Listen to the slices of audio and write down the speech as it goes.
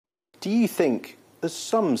Do you think, as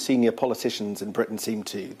some senior politicians in Britain seem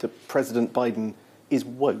to, that President Biden is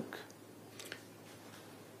woke?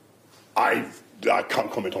 I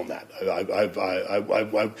can't comment on that.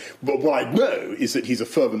 But what I know is that he's a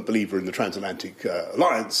fervent believer in the transatlantic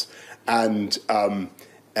alliance, and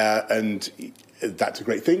that's a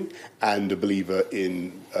great thing, and a believer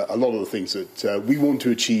in a lot of the things that we want to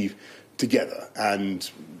achieve together. And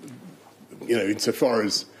insofar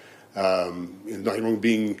as nothing wrong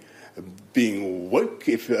being woke,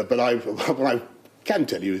 but what I can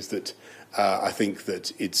tell you is that I think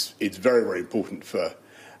that it's very, very important for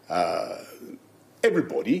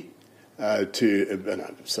everybody to,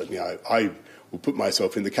 and certainly I will put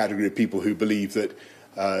myself in the category of people who believe that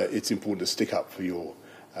it's important to stick up for your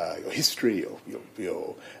history,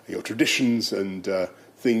 your traditions, and your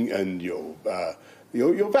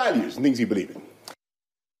values and things you believe in.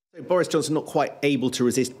 So Boris Johnson not quite able to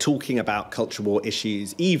resist talking about culture war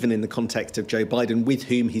issues, even in the context of Joe Biden, with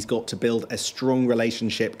whom he's got to build a strong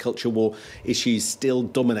relationship. Culture war issues still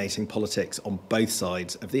dominating politics on both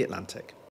sides of the Atlantic.